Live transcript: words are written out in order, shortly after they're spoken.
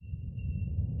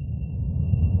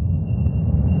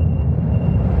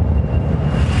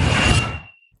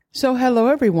So hello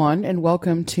everyone and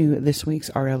welcome to this week's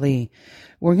RLE.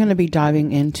 We're going to be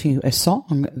diving into a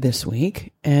song this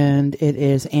week, and it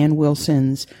is Ann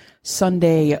Wilson's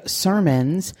Sunday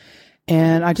Sermons.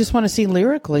 And I just want to see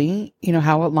lyrically,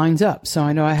 how it lines up. So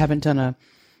I know I haven't done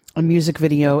a music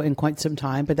video in quite some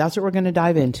time, but that's what we're going to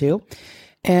dive into.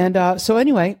 And so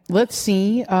anyway, let's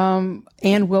see Ann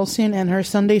Wilson and her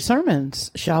Sunday sermons,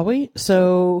 shall we?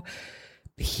 So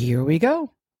here we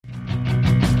go.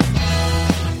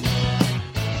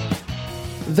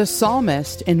 The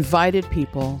psalmist invited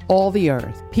people, all the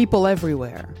earth, people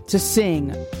everywhere, to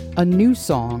sing a new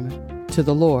song to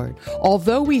the Lord.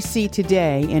 Although we see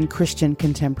today in Christian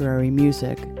contemporary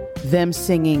music them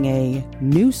singing a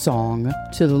new song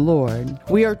to the Lord,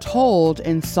 we are told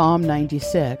in Psalm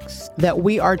 96 that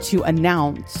we are to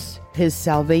announce his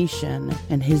salvation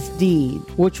and his deed,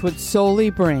 which would solely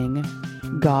bring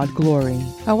God glory.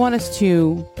 I want us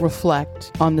to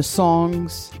reflect on the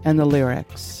songs and the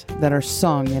lyrics that are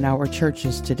sung in our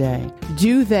churches today.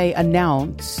 Do they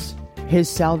announce his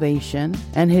salvation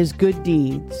and his good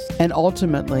deeds? And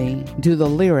ultimately, do the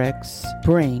lyrics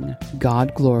bring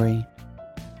God glory?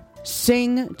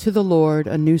 Sing to the Lord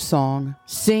a new song.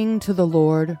 Sing to the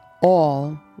Lord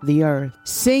all the earth.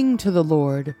 Sing to the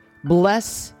Lord.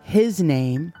 Bless his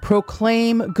name.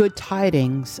 Proclaim good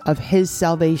tidings of his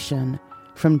salvation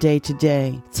from day to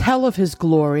day. Tell of his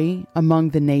glory among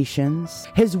the nations,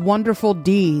 his wonderful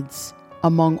deeds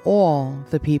among all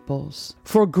the peoples.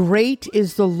 For great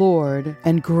is the Lord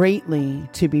and greatly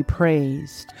to be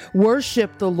praised.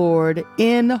 Worship the Lord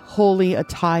in holy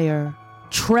attire.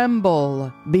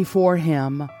 Tremble before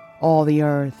him, all the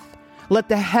earth. Let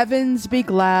the heavens be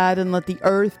glad and let the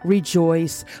earth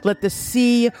rejoice. Let the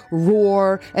sea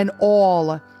roar and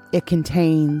all it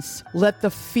contains. Let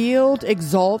the field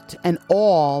exult and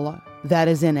all that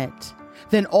is in it.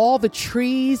 Then all the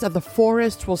trees of the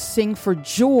forest will sing for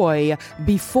joy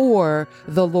before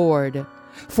the Lord.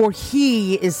 For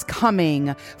he is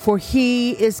coming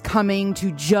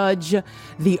to judge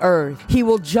the earth. He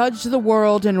will judge the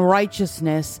world in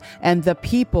righteousness and the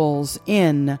peoples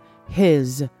in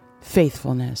his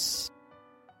faithfulness.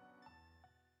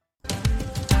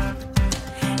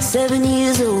 7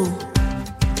 years old,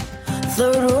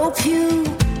 third row pew,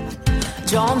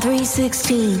 John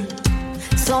 3:16.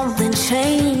 Something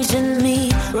changed in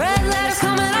me. Red letters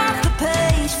coming off the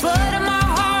page, flooding my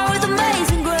heart with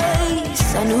amazing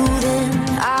grace. I knew then,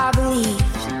 I believed,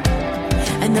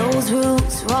 and those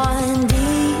roots run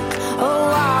deep.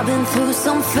 Oh, I've been through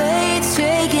some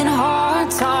faith-shaking hard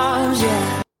times,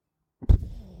 yeah.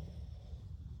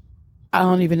 I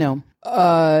don't even know.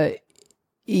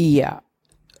 Yeah.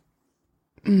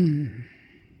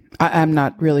 I'm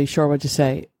not really sure what to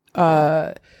say.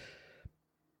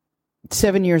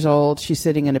 7 years old, she's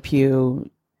sitting in a pew,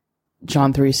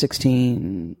 John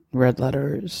 3:16, red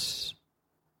letters.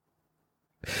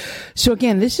 So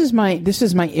again, this is my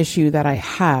issue that I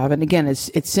have, and again,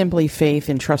 it's simply faith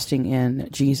and trusting in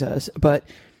Jesus. But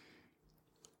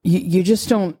you just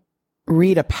don't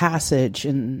read a passage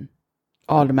and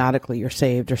automatically you're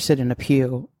saved, or sit in a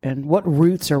pew. And what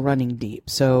roots are running deep?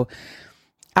 So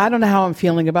I don't know how I'm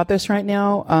feeling about this right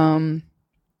now.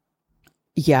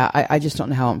 I just don't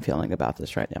know how I'm feeling about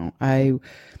this right now.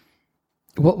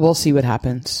 We'll see what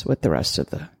happens with the rest of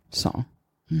the song.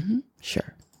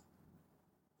 Sure.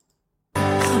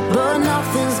 But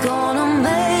nothing's gonna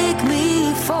make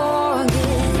me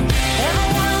forget every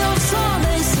one of those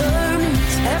Sunday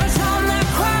sermons. Every time that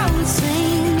crowd would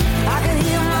sing, I could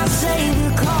hear my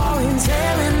Savior calling,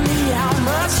 telling me how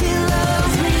much he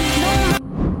loves me.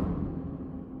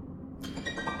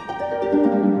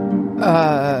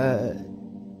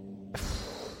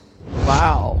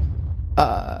 Wow.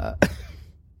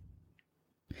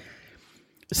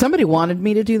 Somebody wanted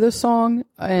me to do this song,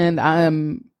 and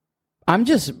I'm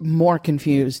just more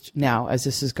confused now as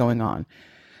this is going on.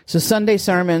 So Sunday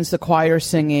sermons, the choir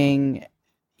singing,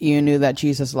 you knew that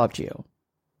Jesus loved you.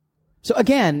 So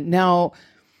again, now,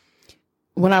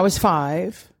 when I was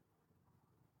 5,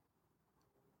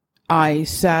 I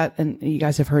sat, and you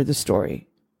guys have heard the story.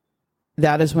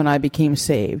 That is when I became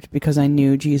saved, because I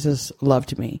knew Jesus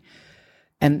loved me.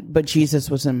 But Jesus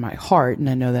was in my heart, and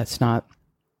I know that's not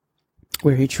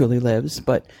where he truly lives,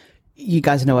 but you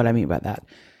guys know what I mean by that.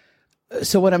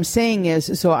 So what I'm saying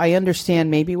is, so I understand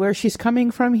maybe where she's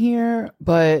coming from here,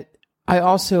 but I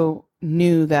also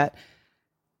knew that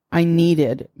I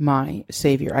needed my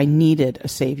Savior. I needed a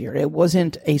Savior. It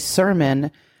wasn't a sermon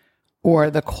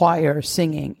or the choir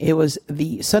singing. It was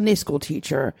the Sunday school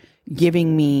teacher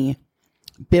giving me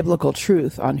biblical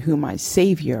truth on who my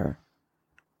Savior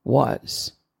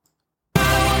was.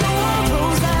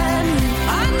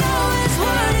 I know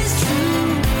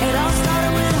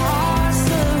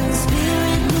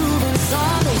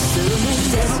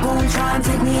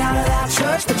take me out of that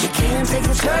church, but you can't take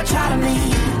the church out of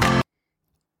me.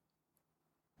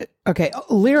 Okay,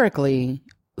 lyrically,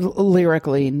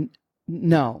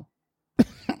 no.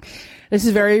 This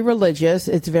is very religious.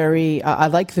 It's very, I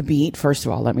like the beat. First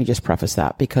of all, let me just preface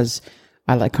that because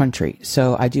I like country.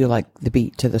 So I do like the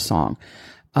beat to the song.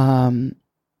 And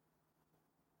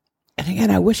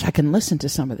again, I wish I can listen to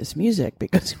some of this music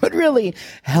because it would really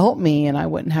help me and I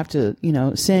wouldn't have to,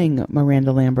 sing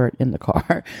Miranda Lambert in the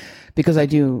car because I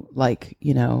do like,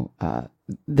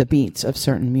 the beats of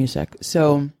certain music.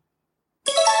 So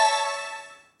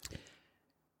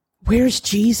where's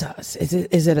Jesus?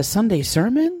 Is it a Sunday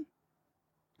sermon?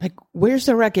 Like, where's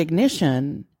the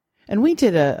recognition? And we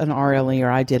did an RLE, or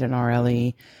I did an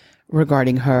RLE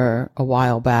regarding her a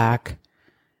while back.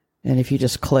 And if you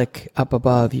just click up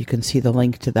above, you can see the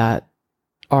link to that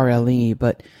RLE.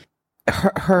 But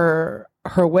her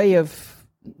way of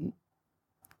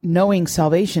knowing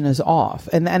salvation is off.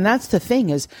 And that's the thing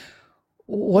is,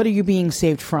 what are you being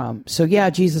saved from? So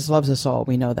yeah, Jesus loves us all.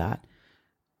 We know that.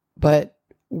 But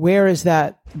where is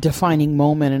that defining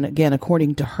moment? And again,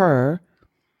 according to her,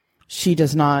 she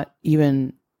does not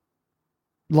even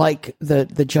like the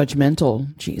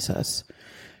judgmental Jesus.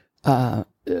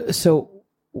 So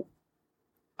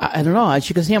I don't know. As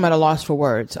you can see, I'm at a loss for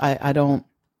words. I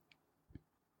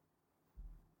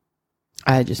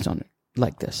just don't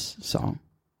like this song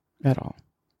at all.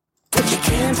 But you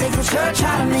can't take the church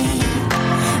out of me.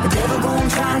 The devil gonna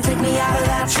try and take me out of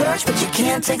that church, but you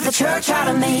can't take the church out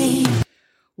of me.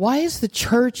 Why is the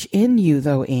church in you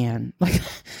though, Anne? Like,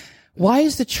 why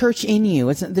is the church in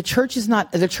you? The church is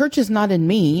not in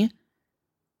me.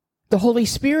 The Holy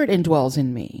Spirit indwells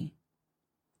in me.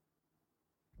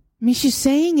 I mean, she's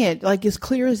saying it like as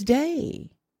clear as day.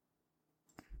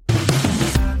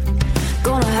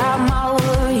 Gonna have my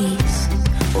worries.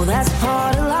 Well, that's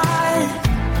part of life.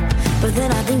 But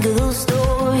then I think of those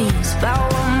stories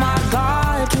about what my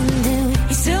God can do.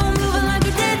 He's still moving like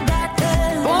he did back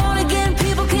then. Born again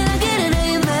people, can I get an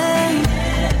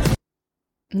amen?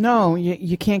 No,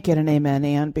 you can't get an amen,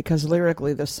 Anne, because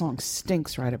lyrically this song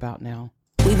stinks right about now.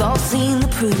 We've all seen the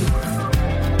proof.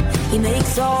 He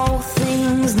makes all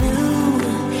things new.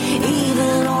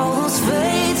 Even all those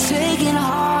faith-taking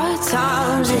hard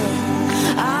times, yeah.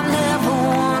 I never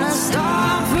want to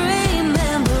stop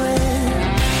remembering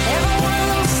every one of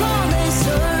those Sunday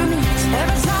sermons.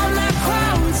 Every time that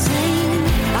crowd would sing,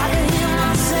 I could hear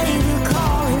my Savior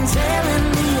calling, telling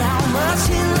me how much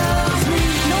He loves me.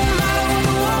 No matter what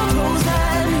the world throws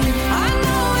at me, I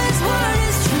know His word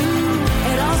is true.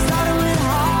 It all started with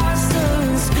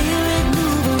heart-stirring,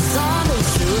 spirit-moving Sunday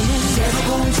sermons. Devil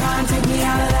gonna try and take me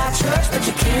out of that church, but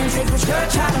you can't take the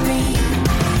church out of me.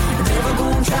 The devil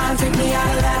gonna try and take me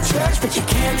out of that church, but you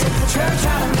can't take the church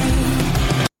out of me.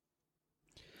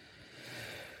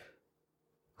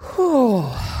 Whew.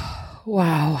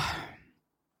 Wow.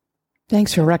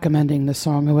 Thanks for recommending the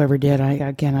song, whoever did.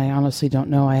 I honestly don't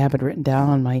know. I have it written down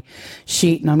on my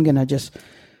sheet, and I'm going to just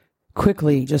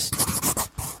quickly just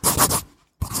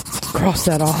cross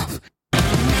that off.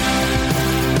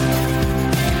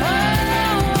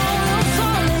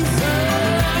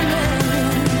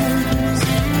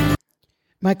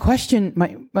 My question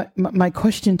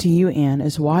to you, Anne,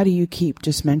 is why do you keep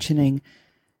just mentioning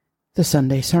the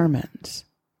Sunday sermons?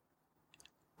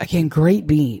 Again, great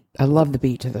beat. I love the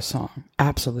beat to the song.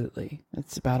 Absolutely.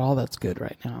 It's about all that's good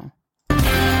right now.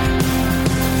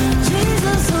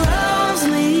 Jesus loves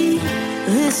me,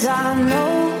 this I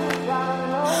know,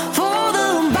 for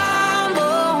the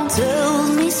Bible tells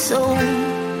me so.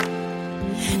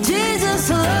 Jesus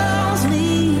loves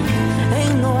me,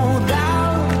 ain't no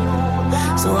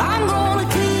doubt, so I'm gonna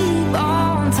keep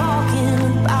on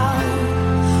talking about,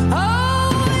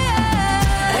 oh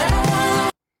yeah.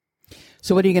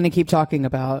 So what are you going to keep talking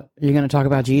about? You're going to talk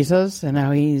about Jesus and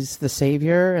how he's the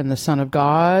Savior and the Son of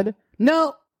God?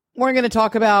 No, we're going to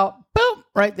talk about, boom,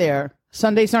 right there,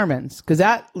 Sunday sermons, because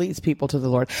that leads people to the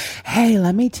Lord. Hey,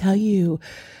 let me tell you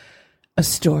a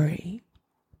story.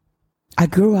 I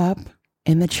grew up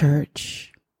in the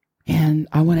church, and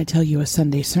I want to tell you a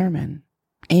Sunday sermon.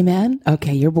 Amen?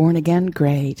 Okay, you're born again?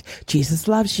 Great. Jesus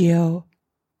loves you.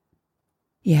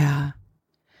 Yeah.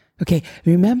 Okay,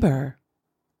 remember,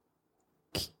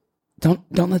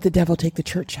 don't let the devil take the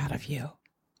church out of you.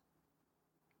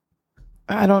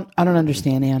 I don't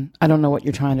understand, Anne. I don't know what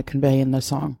you're trying to convey in the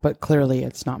song, but clearly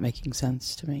it's not making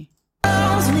sense to me.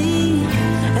 Me,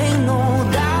 ain't no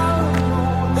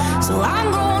doubt, so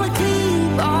I'm gonna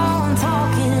keep on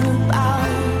talking about,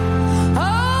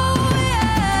 oh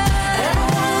yeah. Every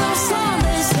one of those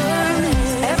Sunday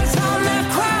sermons, every time that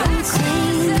crowd would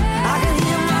sing, I could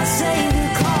hear my Savior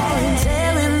calling,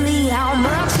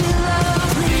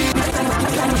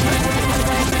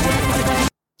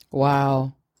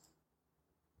 Wow.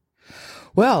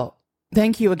 Well,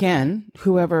 thank you again,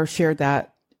 whoever shared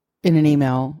that in an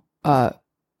email,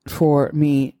 for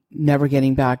me never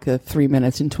getting back the 3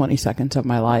 minutes and 20 seconds of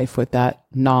my life with that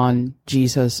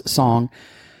non-Jesus song.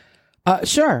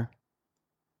 Sure.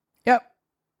 Yep.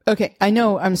 Okay. I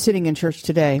know I'm sitting in church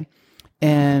today,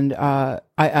 and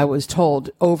I was told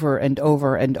over and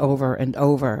over and over and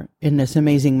over in this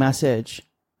amazing message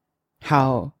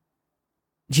how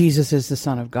Jesus is the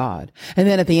Son of God. And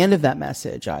then at the end of that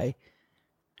message, I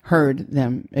heard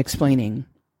them explaining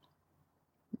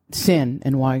sin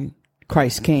and why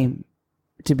Christ came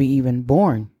to be even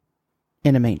born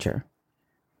in a manger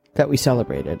that we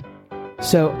celebrated.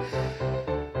 So,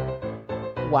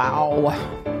 wow.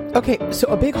 Okay, so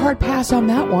a big hard pass on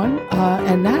that one.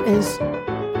 And that is,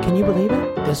 can you believe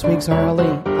it? This week's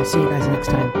RLE. I'll see you guys next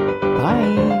time.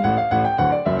 Bye.